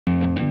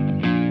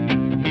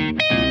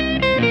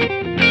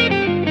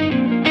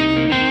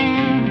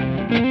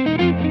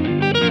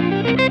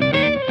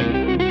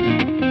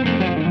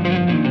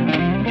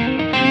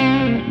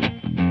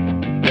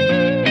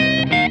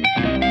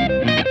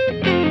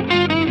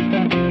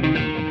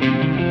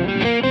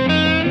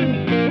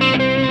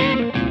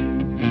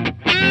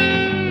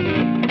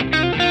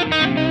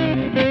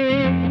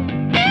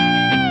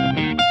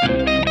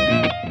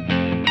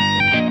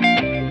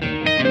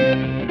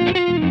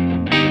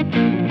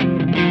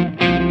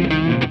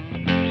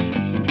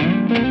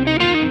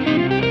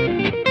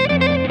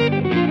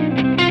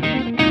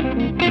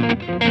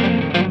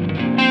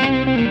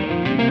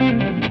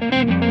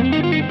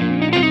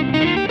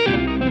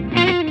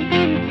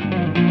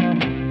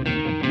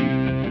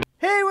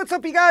what's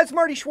up, you guys?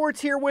 Marty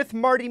Schwartz here with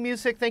Marty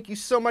Music. Thank you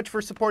so much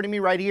for supporting me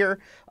right here.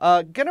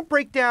 Gonna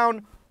break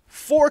down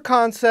 4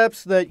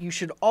 concepts that you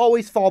should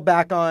always fall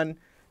back on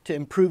to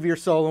improve your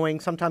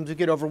soloing. Sometimes you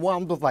get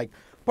overwhelmed with like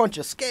a bunch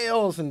of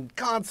scales and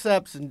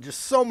concepts and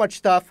just so much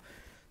stuff.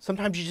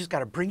 Sometimes you just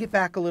gotta bring it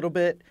back a little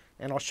bit,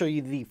 and I'll show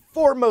you the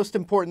 4 most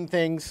important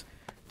things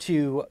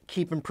to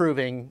keep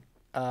improving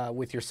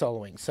with your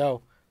soloing.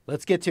 So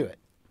let's get to it.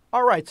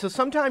 All right, so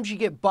sometimes you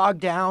get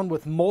bogged down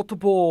with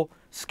multiple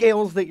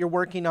scales that you're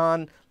working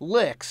on,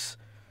 licks,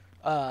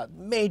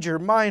 major,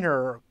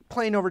 minor,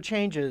 playing over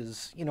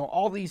changes, you know,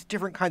 all these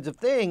different kinds of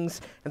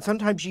things. And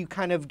sometimes you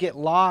kind of get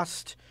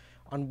lost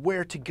on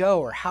where to go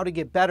or how to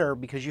get better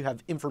because you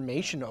have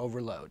information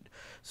overload.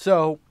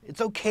 So it's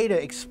okay to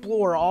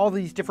explore all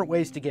these different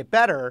ways to get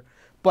better,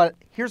 but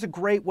here's a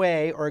great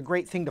way or a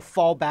great thing to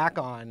fall back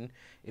on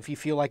if you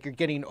feel like you're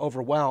getting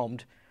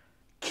overwhelmed.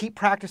 Keep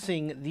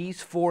practicing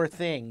these 4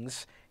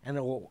 things, and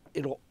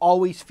it'll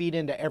always feed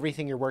into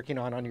everything you're working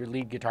on your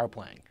lead guitar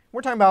playing.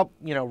 We're talking about,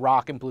 you know,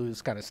 rock and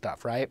blues kind of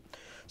stuff, right?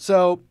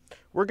 So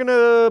we're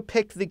gonna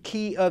pick the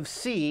key of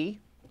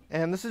C,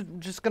 and this is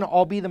just gonna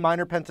all be the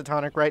minor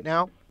pentatonic right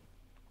now.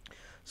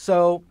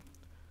 So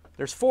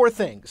there's 4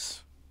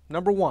 things.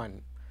 Number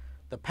 1,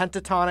 the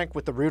pentatonic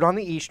with the root on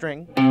the E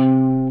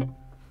string,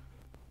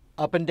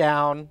 up and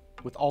down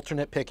with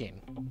alternate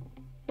picking.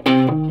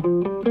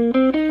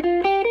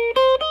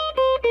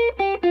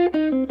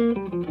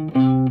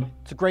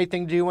 It's a great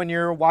thing to do when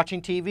you're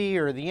watching TV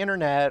or the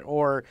internet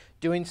or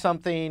doing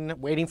something,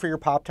 waiting for your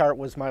Pop-Tart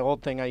was my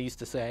old thing I used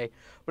to say.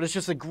 But it's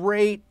just a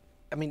great,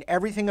 I mean,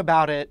 everything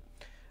about it,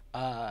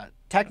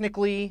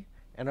 technically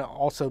and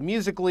also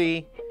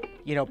musically,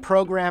 you know,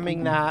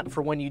 programming that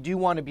for when you do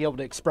want to be able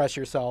to express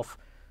yourself.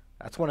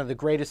 That's one of the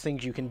greatest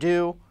things you can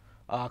do.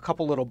 A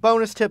couple little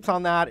bonus tips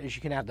on that is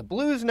you can add the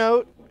blues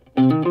note.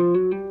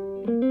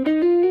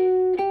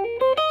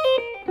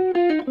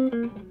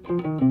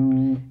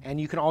 And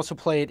you can also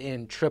play it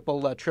in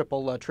triple-a,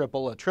 triple-a,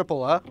 triple-a,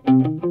 triple-a.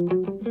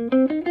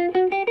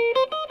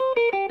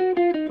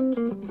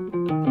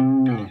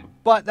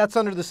 But that's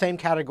under the same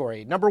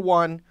category. Number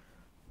 1,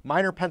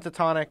 minor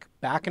pentatonic,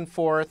 back and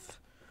forth,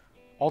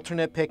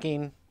 alternate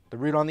picking, the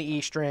root on the E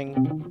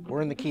string.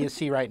 We're in the key of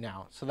C right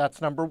now. So that's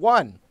number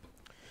 1.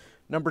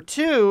 Number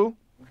 2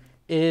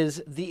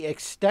 is the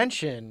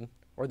extension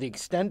or the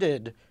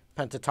extended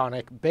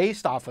pentatonic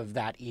based off of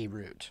that E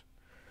root.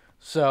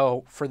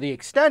 So for the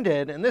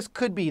extended, and this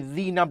could be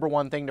the number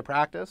 1 thing to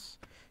practice,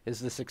 is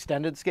this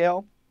extended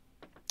scale.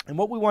 And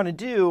what we want to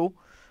do,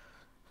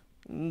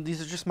 these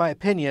are just my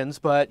opinions,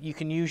 but you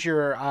can use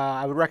your,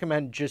 I would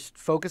recommend just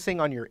focusing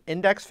on your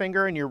index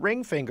finger and your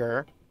ring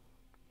finger.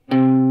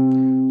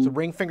 So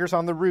ring finger's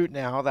on the root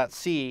now, that's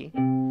C.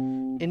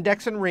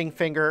 Index and ring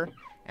finger,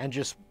 and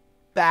just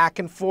back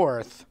and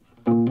forth.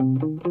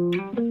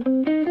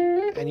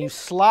 And you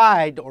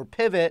slide or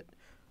pivot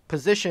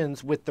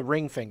positions with the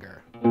ring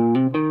finger.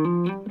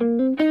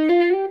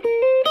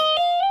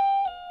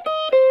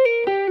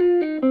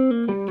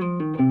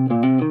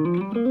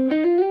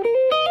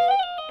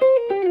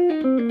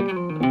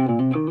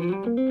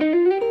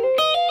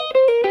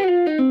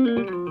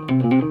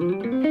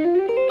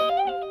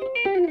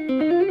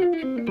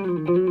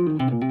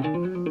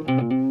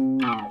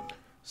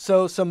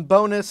 So some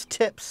bonus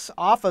tips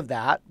off of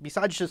that,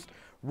 besides just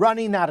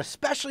running that,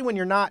 especially when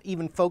you're not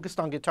even focused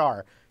on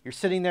guitar. You're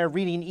sitting there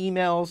reading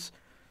emails,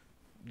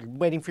 you're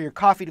waiting for your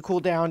coffee to cool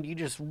down, you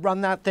just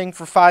run that thing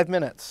for 5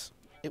 minutes.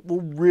 It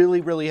will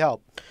really, really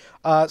help.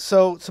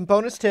 So some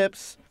bonus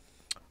tips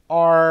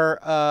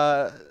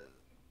are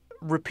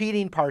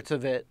repeating parts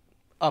of it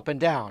up and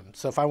down.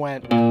 So if I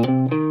went,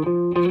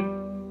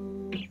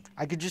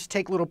 I could just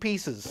take little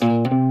pieces.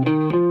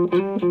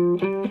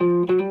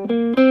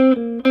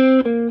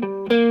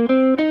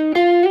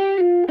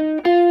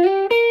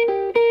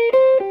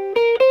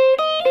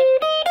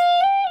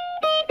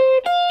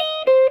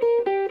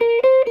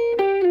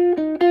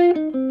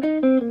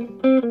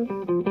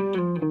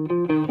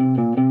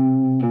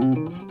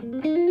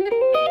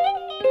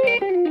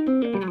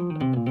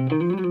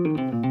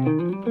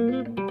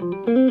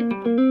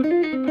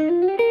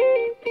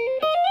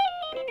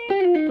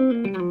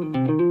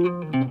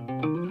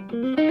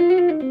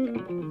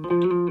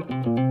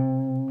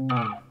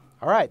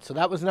 All right, so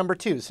that was number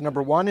 2. So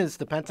number 1 is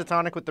the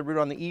pentatonic with the root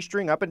on the E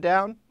string, up and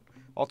down,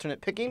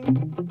 alternate picking.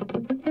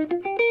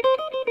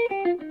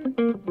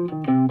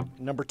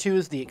 Number 2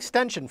 is the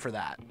extension for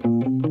that.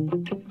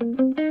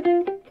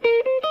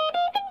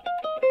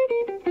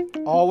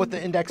 All with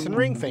the index and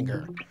ring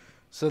finger.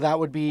 So that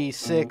would be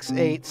 6,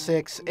 8,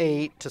 6,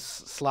 8 to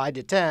slide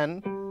to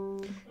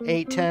 10,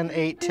 8, 10,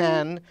 8,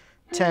 10,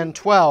 10,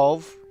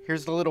 12.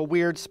 Here's the little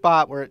weird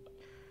spot where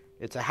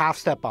it's a half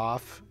step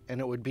off,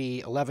 and it would be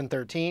 11,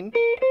 13,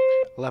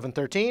 11,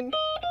 13,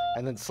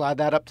 and then slide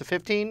that up to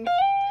 15,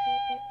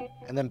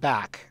 and then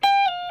back.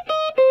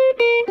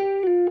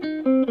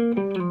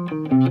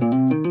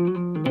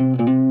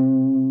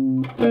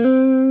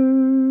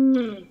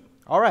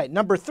 All right,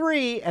 number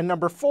 3 and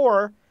number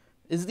 4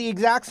 is the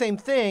exact same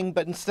thing,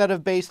 but instead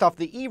of based off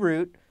the E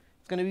root,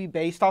 it's going to be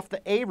based off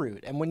the A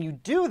root. And when you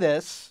do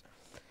this,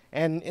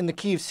 and in the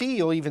key of C,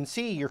 you'll even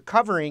see you're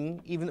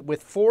covering, even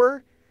with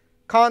 4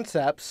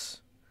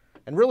 concepts,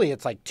 and really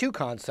it's like 2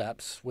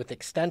 concepts with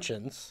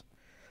extensions,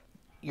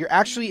 you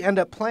actually end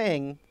up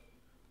playing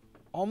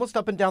almost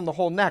up and down the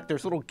whole neck.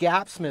 There's little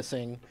gaps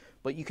missing,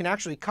 but you can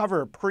actually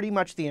cover pretty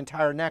much the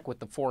entire neck with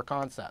the 4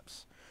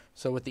 concepts.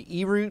 So with the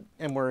E root,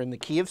 and we're in the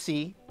key of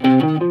C.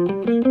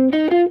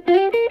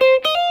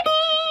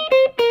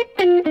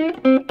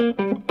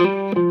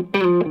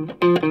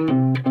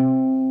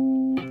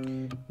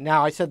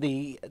 Now, I said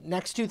the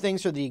next 2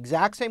 things are the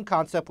exact same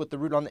concept with the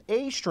root on the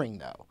A string,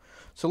 though.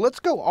 So let's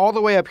go all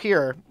the way up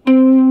here.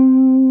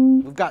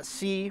 We've got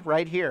C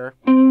right here.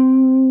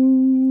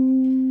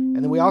 And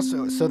then we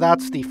also, so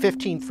that's the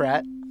 15th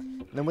fret.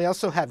 And then we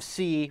also have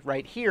C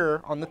right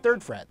here on the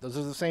 3rd fret. Those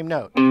are the same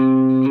note.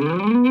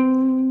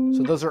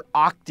 So those are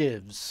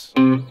octaves.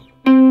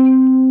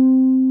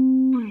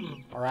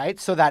 All right,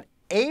 so that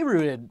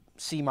A-rooted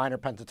C minor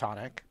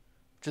pentatonic,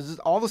 which is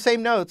all the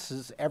same notes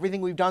as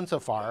everything we've done so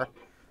far,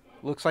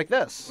 looks like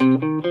this. You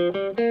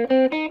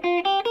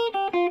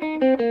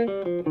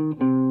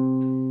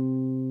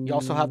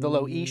also have the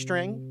low E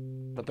string,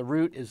 but the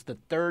root is the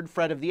 3rd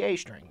fret of the A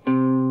string.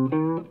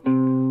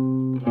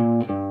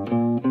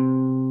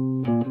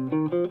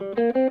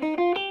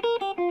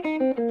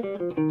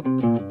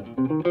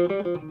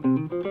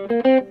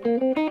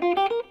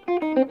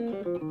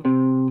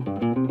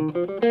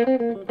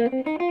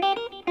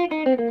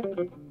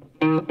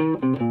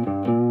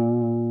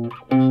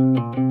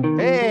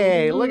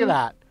 Hey, look at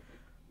that.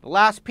 The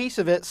last piece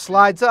of it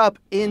slides up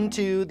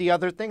into the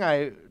other thing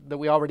that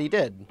we already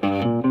did.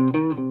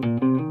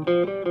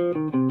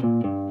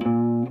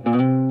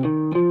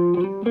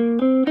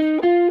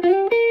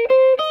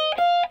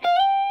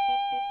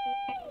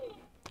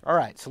 All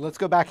right, so let's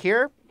go back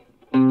here.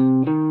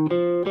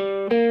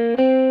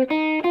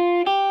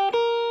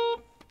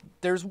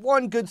 There's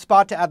one good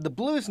spot to add the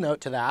blues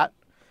note to that,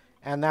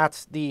 and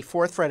that's the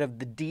 4th fret of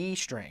the D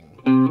string.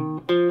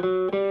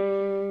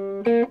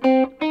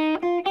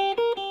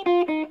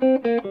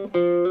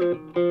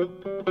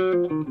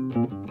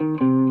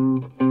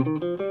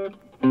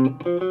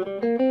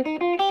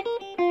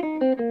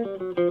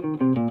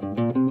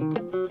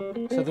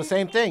 So the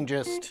same thing,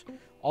 just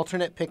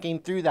alternate picking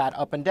through that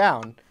up and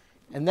down.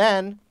 And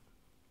then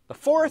the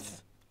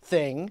 4th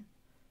thing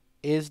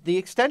is the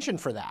extension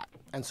for that.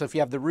 And so if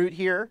you have the root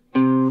here,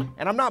 and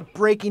I'm not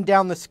breaking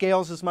down the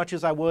scales as much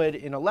as I would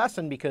in a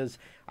lesson because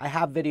I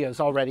have videos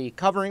already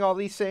covering all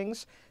these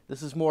things.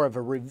 This is more of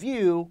a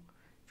review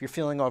if you're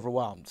feeling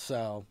overwhelmed.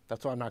 So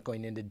that's why I'm not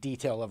going into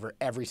detail over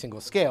every single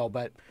scale.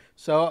 But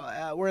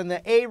so we're in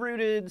the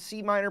A-rooted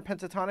C minor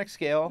pentatonic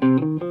scale.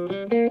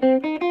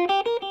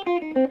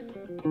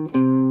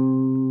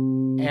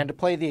 And to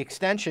play the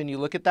extension, you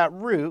look at that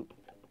root.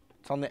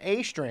 It's on the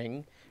A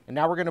string, and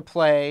now we're going to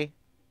play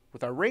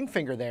with our ring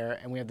finger there,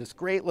 and we have this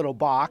great little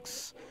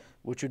box,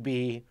 which would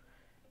be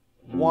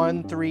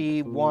 1,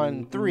 3,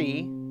 1, 3,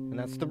 and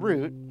that's the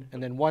root,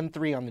 and then 1,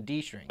 3 on the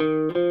D string.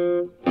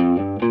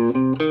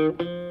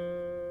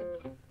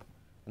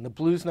 And the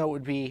blues note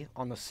would be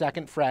on the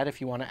 2nd fret if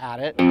you want to add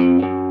it.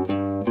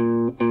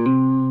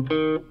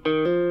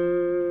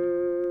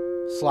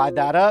 Slide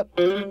that up.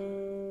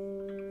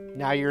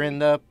 Now you're in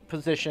the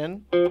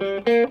position.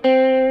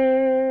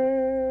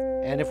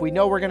 And if we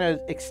know we're going to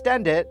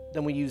extend it,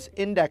 then we use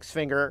index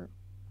finger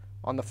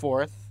on the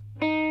 4th.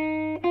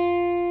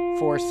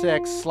 4,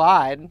 6,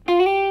 slide.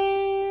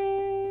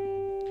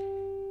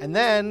 And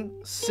then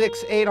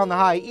 6, 8 on the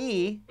high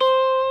E.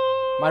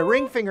 My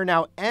ring finger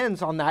now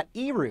ends on that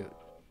E root.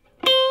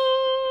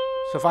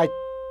 So if I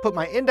put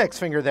my index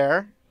finger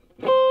there,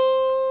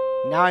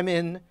 now I'm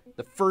in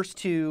the first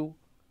 2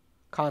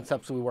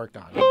 concepts we worked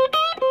on.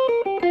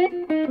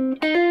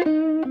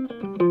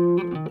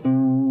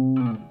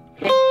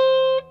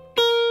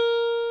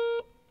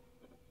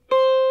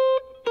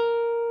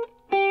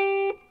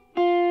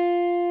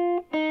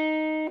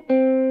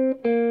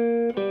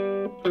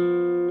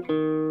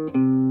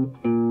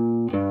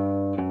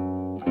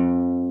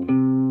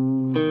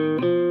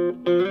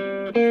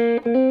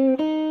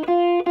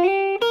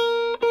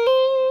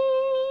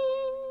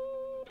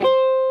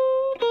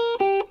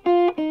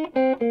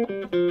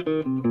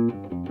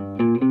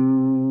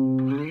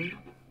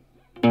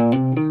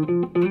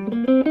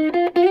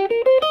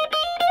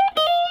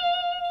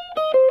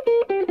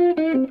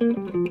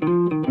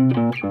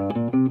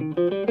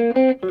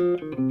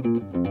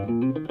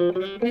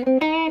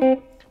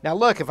 Now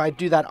look, if I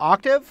do that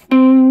octave,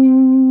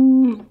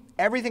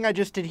 everything I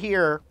just did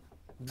here,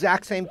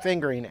 exact same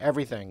fingering,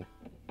 everything.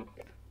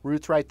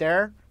 Roots right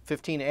there,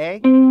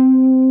 15A.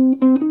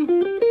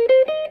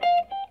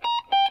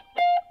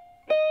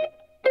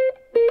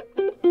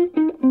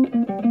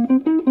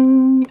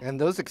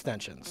 And those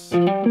extensions.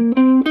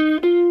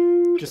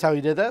 Just how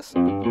you did this.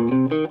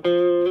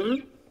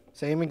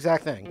 Same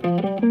exact thing.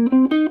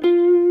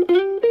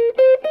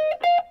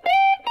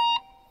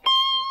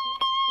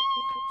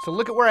 So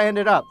look at where I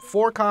ended up.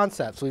 4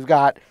 concepts. We've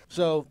got,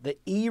 so the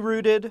E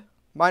rooted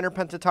minor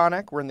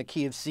pentatonic, we're in the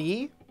key of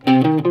C.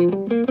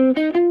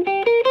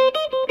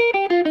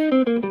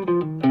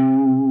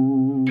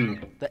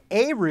 The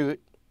A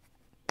root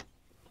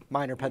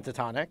minor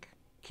pentatonic,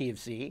 key of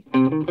C.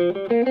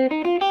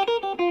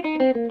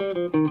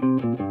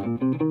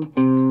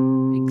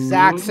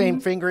 Exact same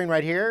fingering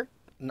right here,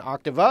 an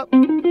octave up.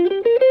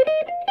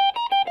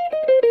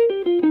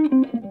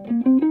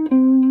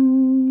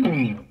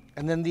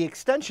 And then the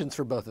extensions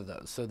for both of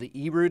those. So the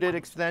E rooted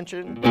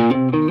extension.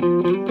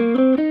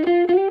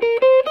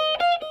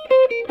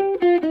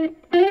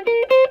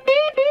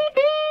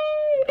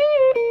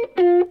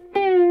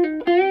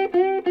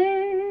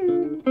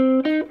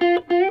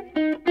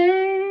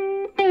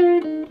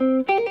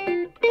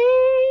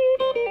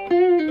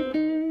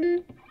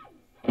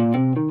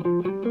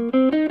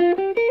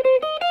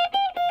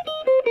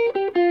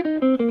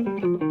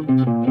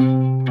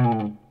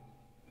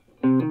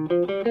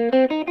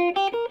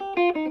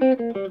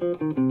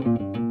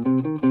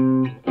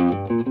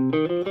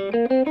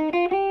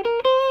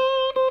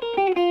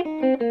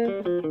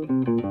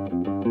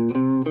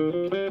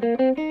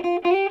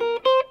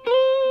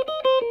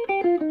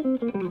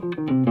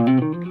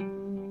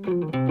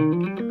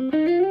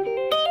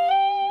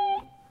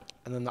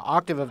 And then the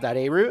octave of that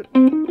A root.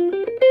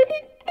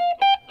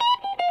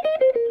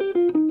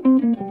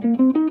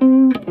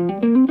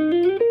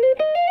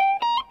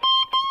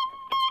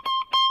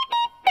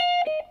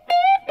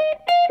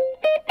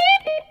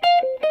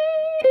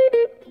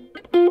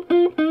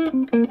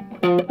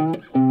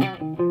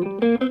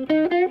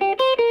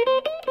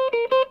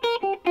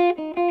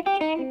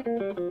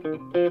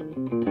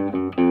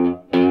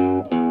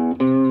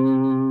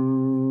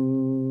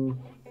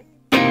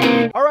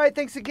 All right,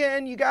 thanks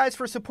again, you guys,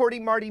 for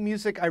supporting Marty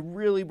Music. I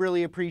really,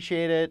 really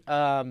appreciate it.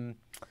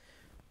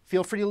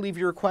 Feel free to leave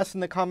your requests in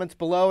the comments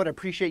below, and I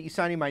appreciate you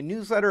signing my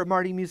newsletter at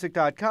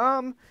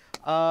martymusic.com.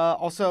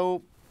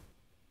 Also,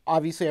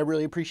 obviously, I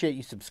really appreciate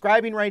you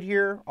subscribing right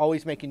here,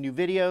 always making new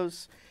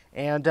videos.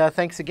 And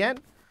thanks again.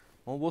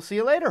 Well, we'll see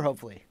you later,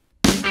 hopefully.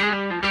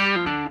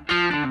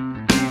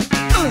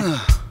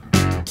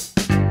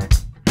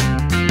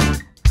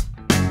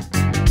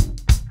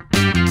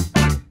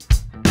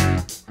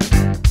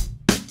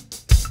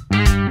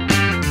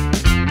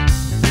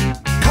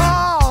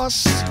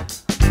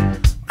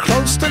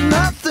 Close to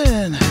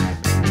nothing.